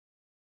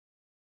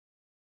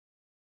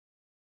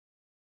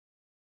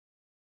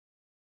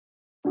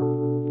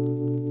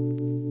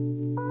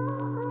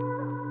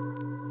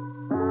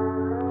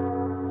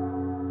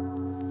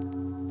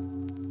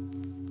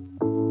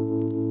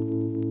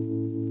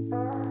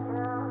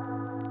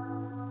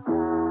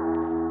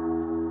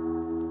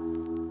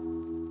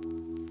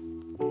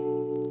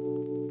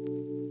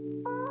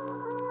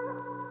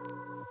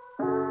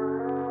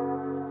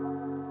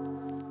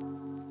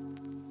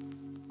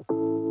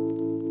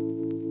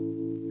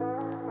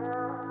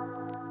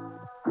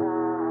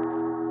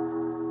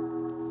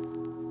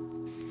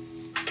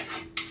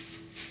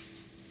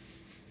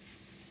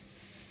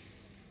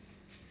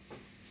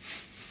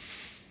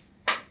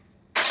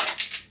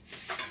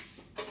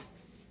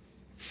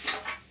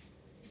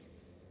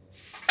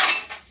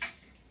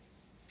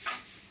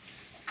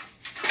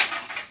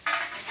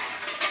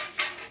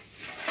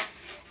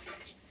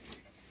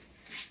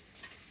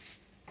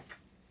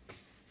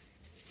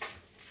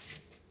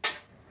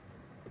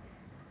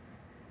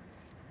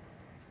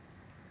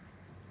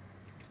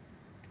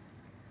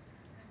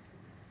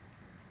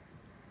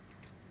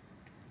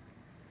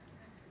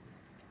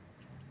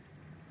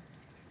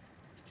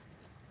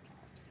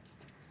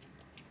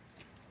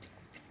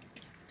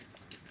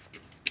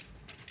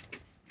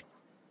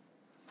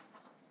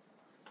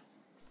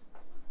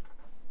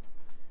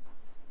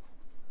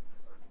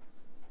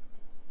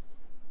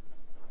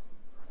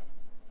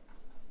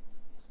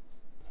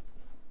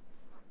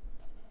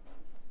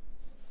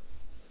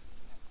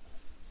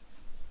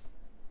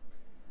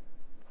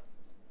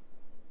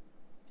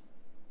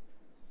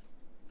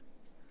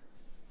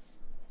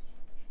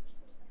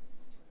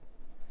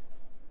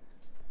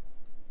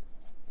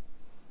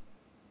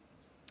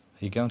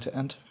you going to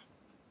enter?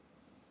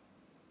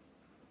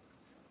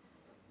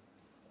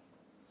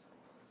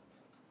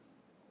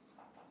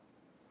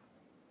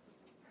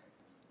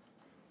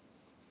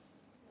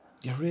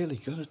 You're really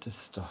good at this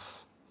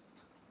stuff.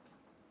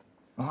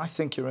 Well, I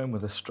think you're in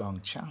with a strong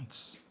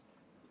chance.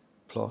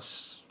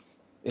 Plus,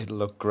 it'll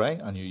look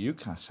great on your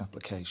UCAS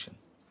application.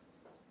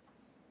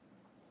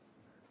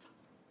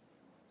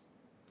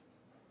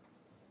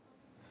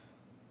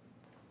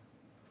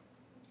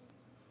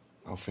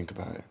 I'll think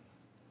about it.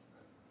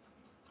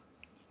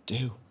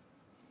 Do.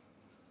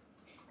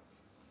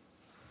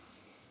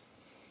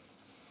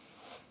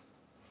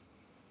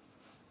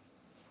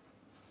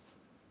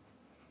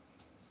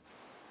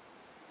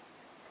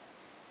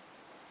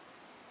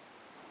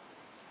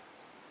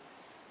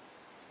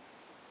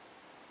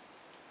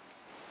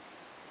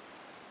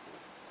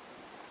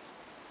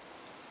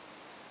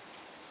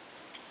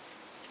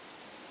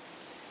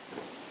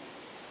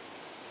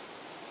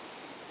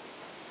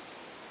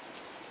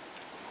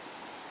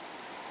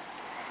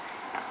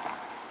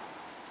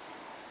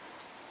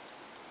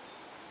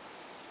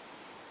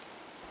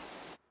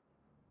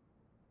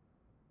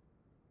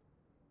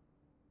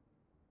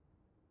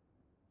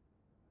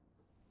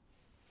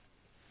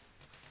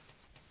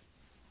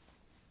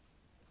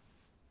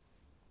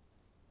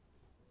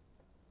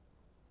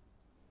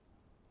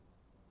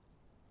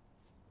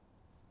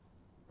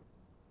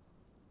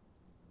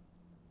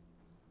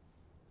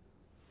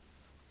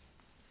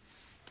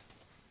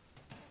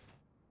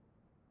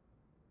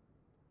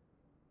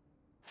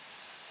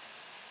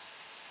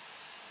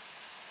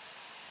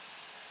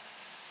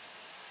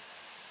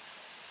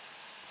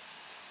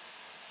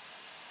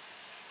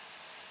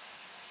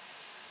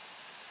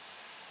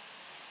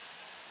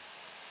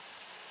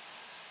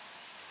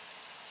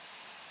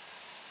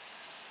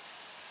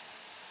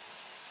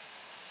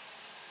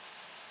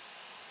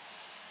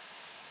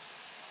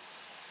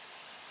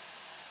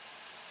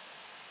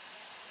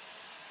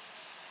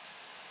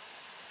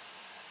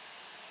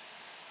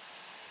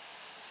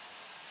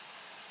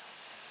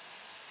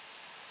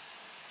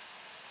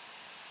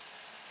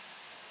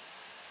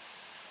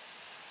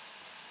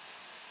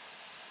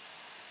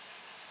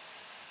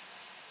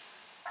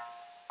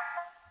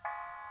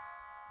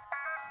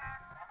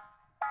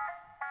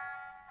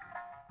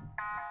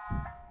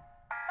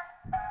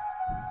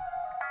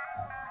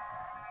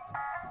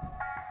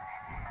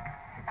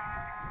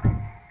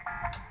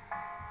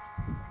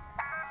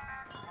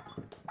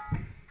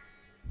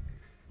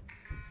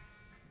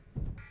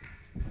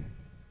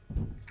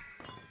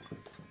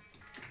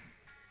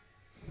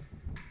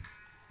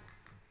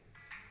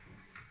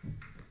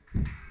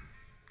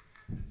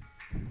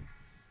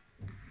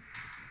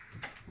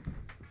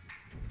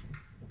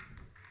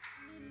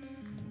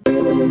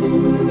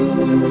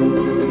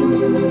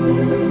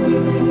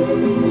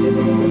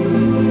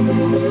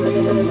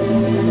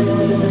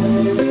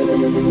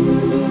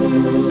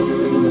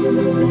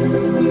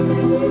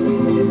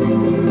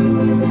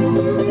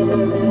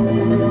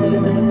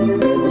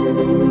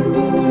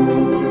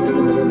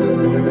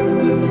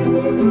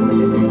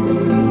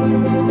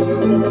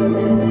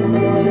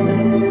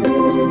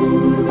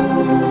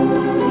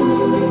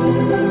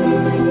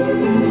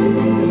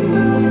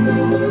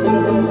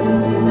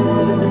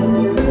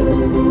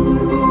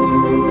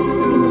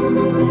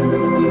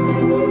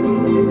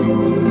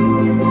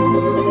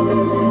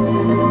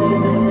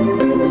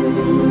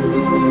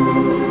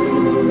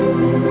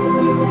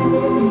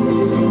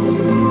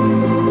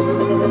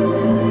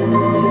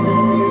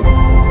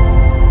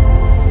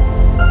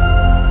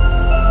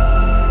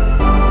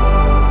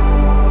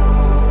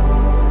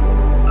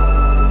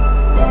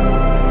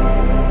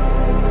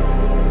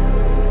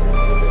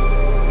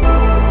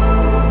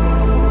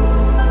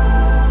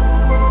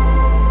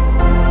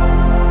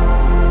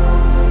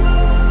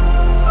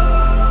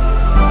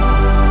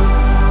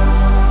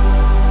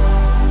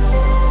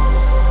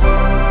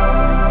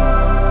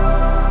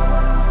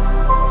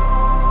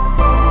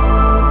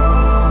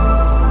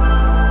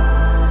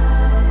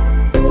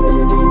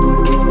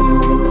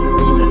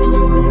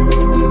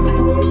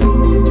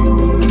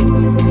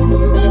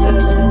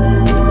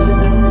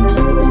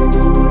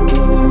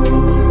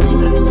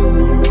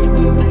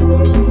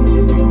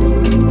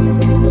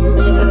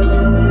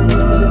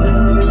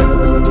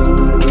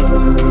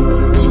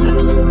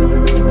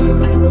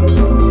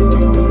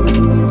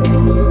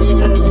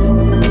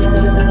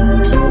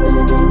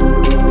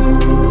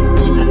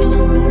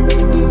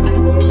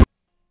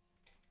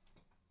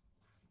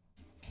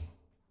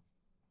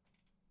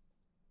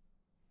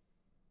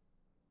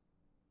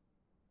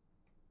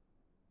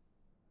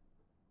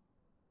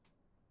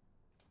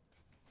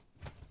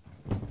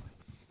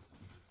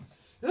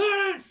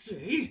 I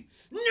see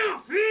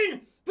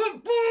nothing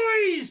but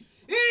boys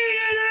in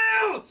and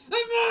out of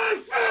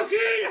my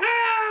fucking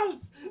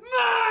house!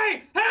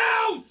 My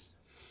house!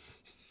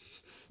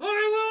 I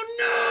will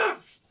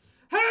not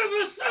have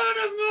a son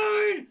of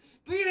mine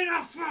being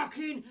a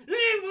fucking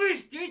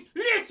linguistic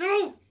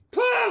little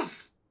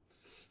puff!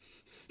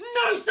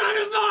 No son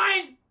of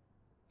mine!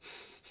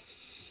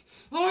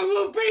 I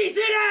will beat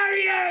it out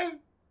of you!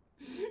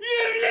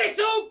 You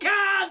little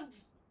cunt!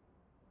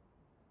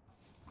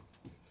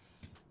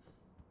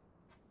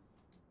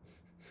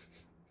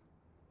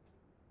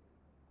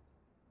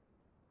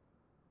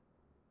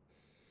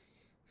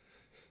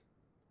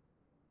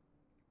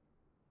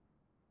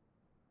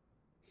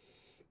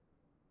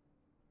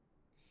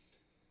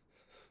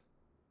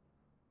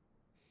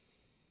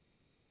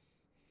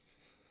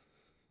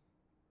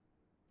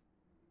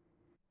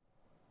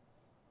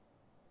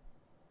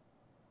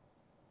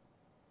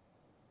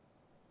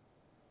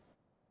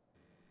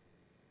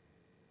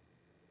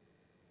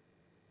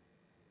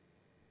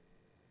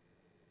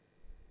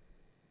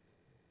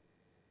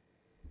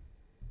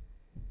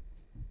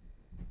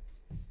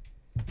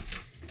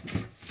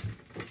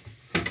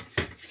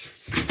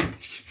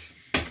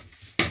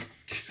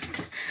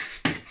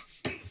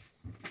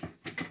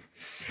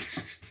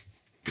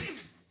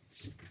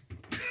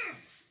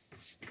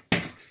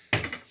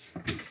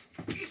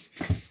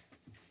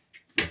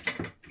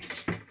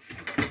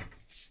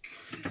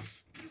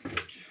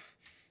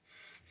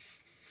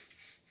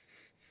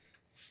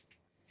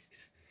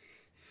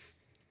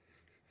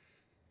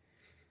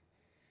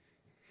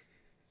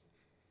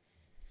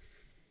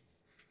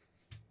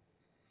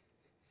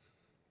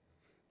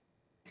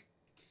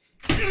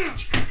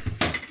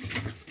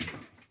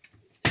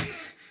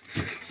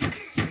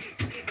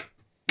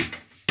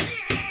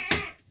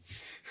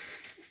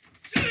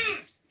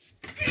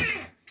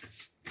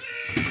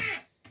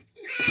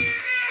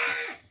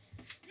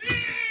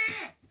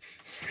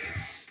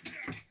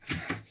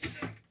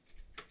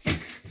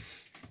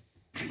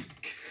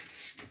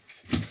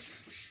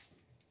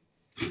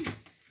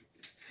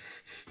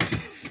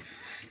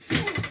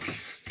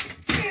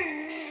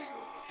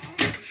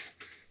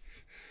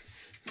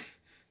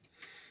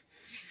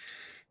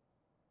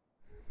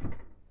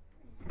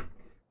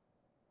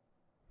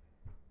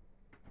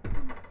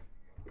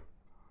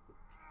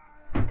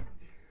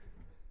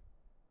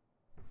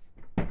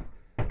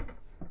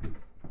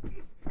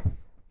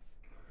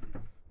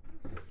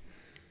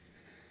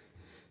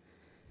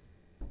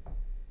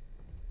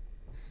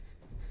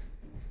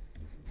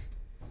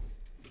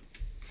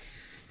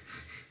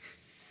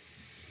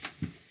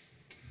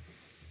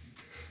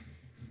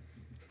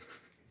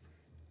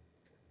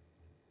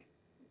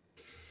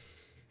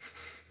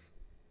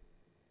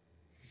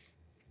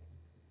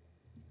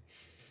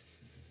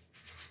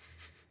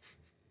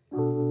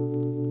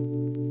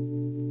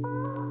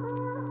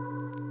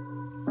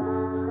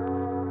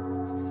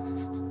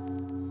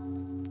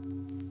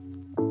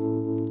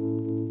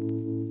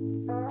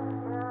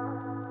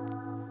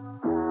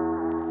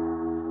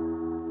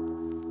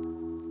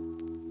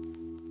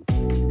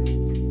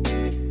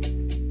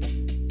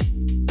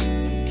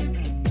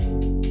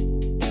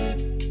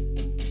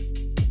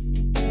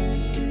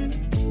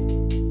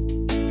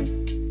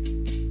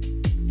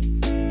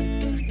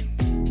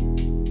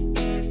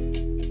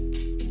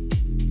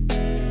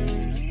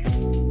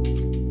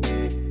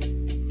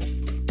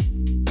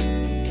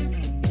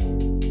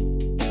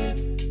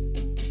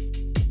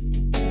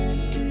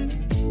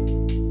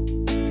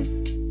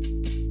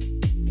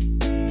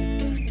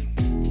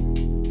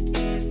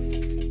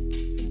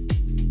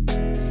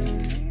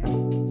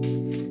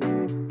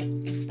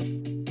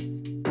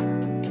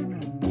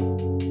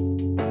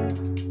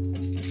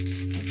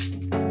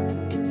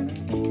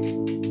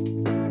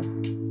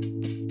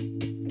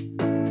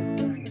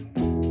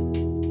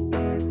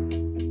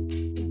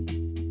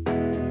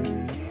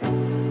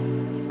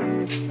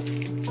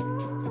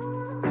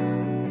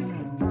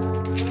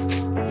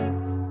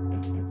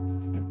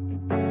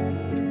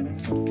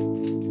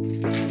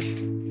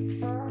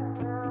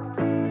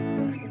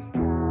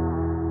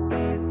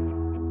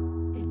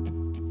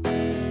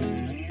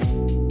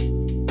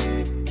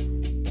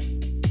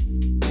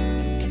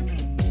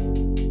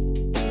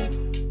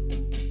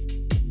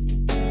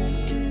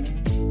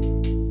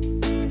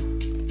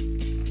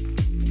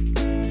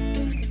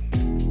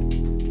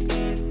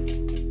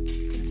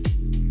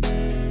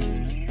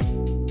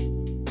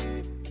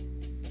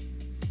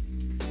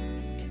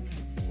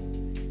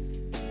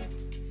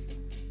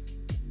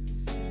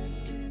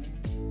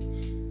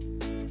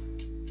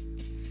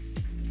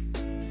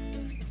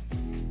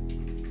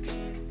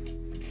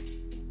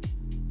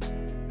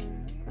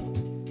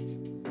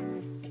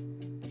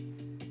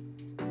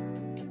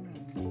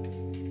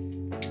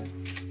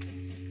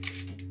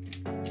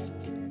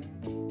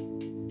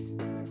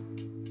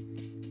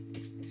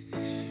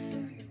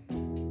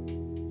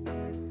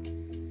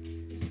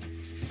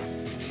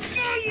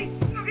 you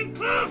fucking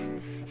puff!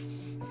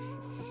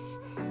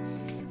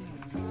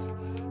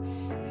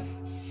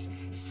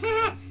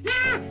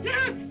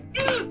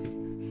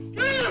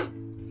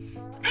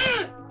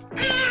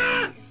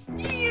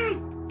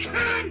 You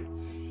cunt!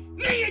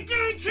 What are you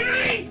doing to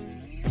me?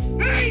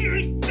 Who do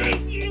you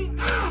think you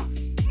are?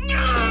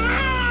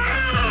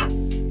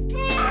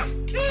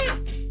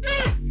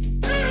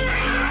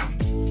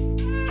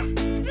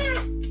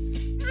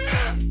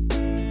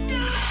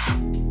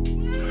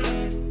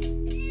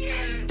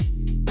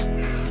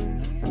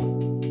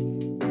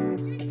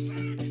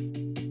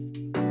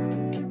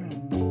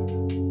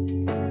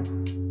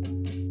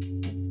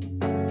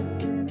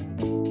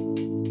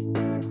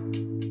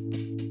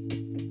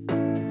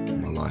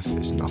 Life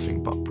is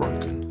nothing but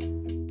broken.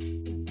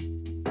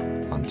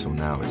 Until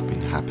now it's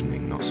been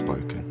happening, not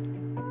spoken.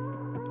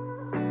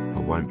 I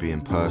won't be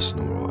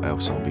impersonal or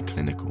else I'll be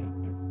clinical.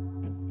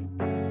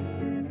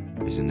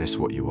 Isn't this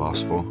what you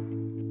asked for?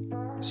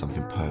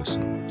 Something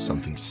personal,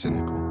 something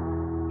cynical.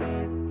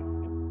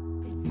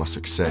 My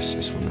success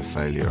is from the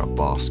failure I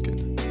bask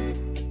in.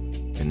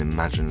 An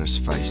imagineless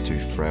face too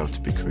frail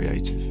to be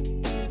creative.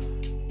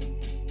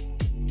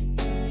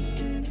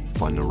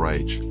 Find the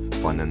rage,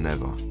 find the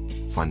never.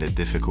 Find it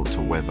difficult to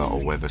weather or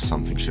whether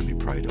something should be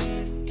preyed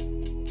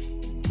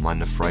on.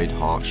 Mind the frayed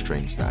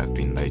heartstrings that have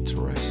been laid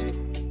to rest.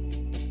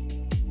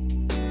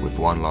 With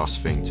one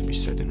last thing to be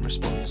said in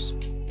response.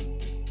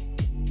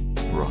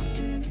 Run.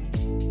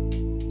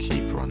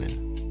 Keep running.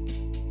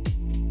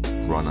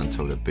 Run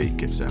until the beat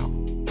gives out.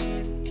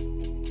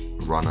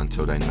 Run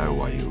until they know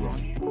why you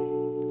run.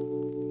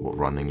 What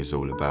running is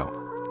all about.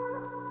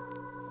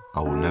 I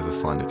will never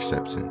find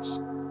acceptance.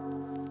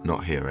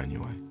 Not here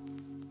anyway.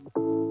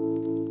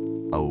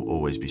 I will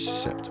always be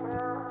susceptible.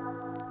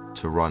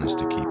 To run is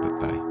to keep at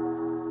bay.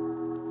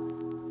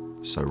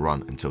 So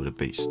run until the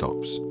beat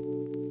stops.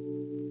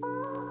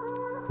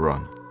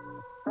 Run.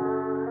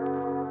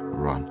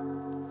 Run.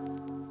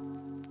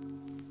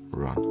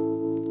 Run.